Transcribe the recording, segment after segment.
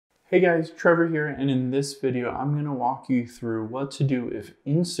Hey guys, Trevor here, and in this video I'm going to walk you through what to do if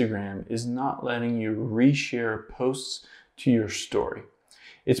Instagram is not letting you reshare posts to your story.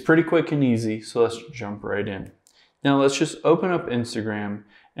 It's pretty quick and easy, so let's jump right in. Now let's just open up Instagram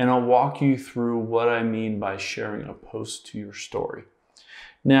and I'll walk you through what I mean by sharing a post to your story.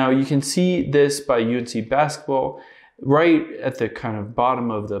 Now you can see this by UNC Basketball. Right at the kind of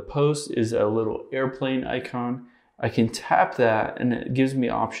bottom of the post is a little airplane icon. I can tap that and it gives me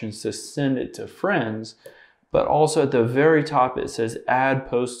options to send it to friends, but also at the very top it says add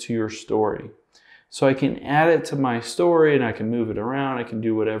post to your story. So I can add it to my story and I can move it around, I can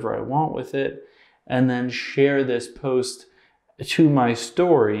do whatever I want with it, and then share this post to my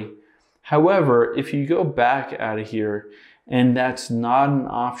story. However, if you go back out of here and that's not an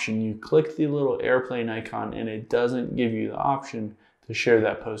option, you click the little airplane icon and it doesn't give you the option to share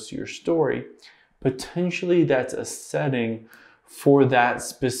that post to your story, potentially that's a setting for that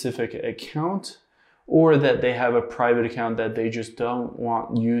specific account, or that they have a private account that they just don't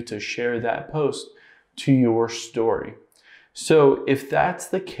want you to share that post to your story. So if that's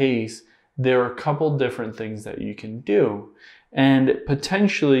the case, there are a couple different things that you can do. And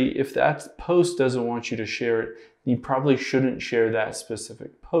potentially, if that post doesn't want you to share it, you probably shouldn't share that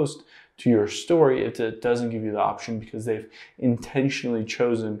specific post to your story if it doesn't give you the option, because they've intentionally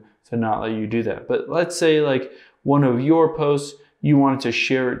chosen to not let you do that. But let's say like one of your posts, you wanted to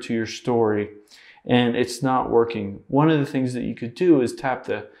share it to your story and it's not working. One of the things that you could do is tap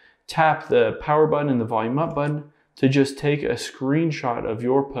the power button and the volume up button to just take a screenshot of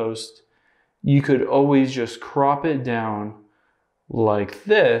your post. You could always just crop it down like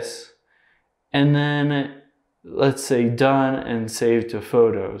this, and then let's say done and save to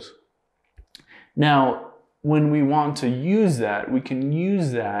photos. Now, when we want to use that, we can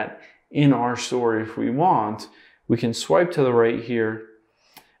use that in our story if we want. We can swipe to the right here,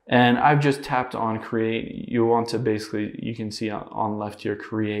 and I've just tapped on create. You want to basically, you can see on left here,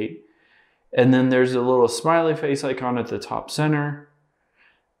 create. And then there's a little smiley face icon at the top center.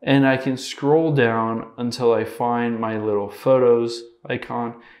 And I can scroll down until I find my little photos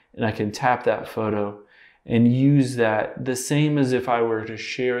icon, and I can tap that photo and use that the same as if I were to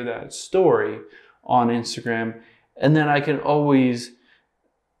share that story on Instagram. And then I can always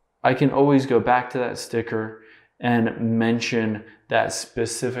go back to that sticker and mention that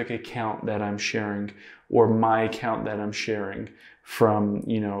specific account that I'm sharing, or my account that I'm sharing from,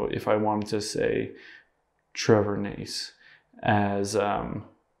 you know, if I wanted to say Trevor Nace as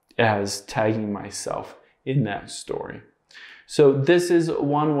tagging myself in that story. So this is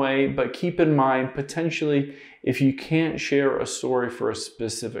one way, but keep in mind, potentially, if you can't share a story for a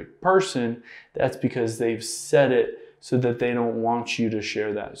specific person, that's because they've set it so that they don't want you to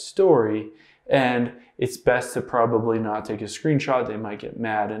share that story. And it's best to probably not take a screenshot. They might get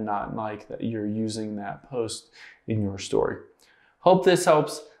mad and not like that you're using that post in your story. Hope this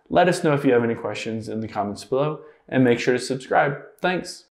helps. Let us know if you have any questions in the comments below, and make sure to subscribe. Thanks.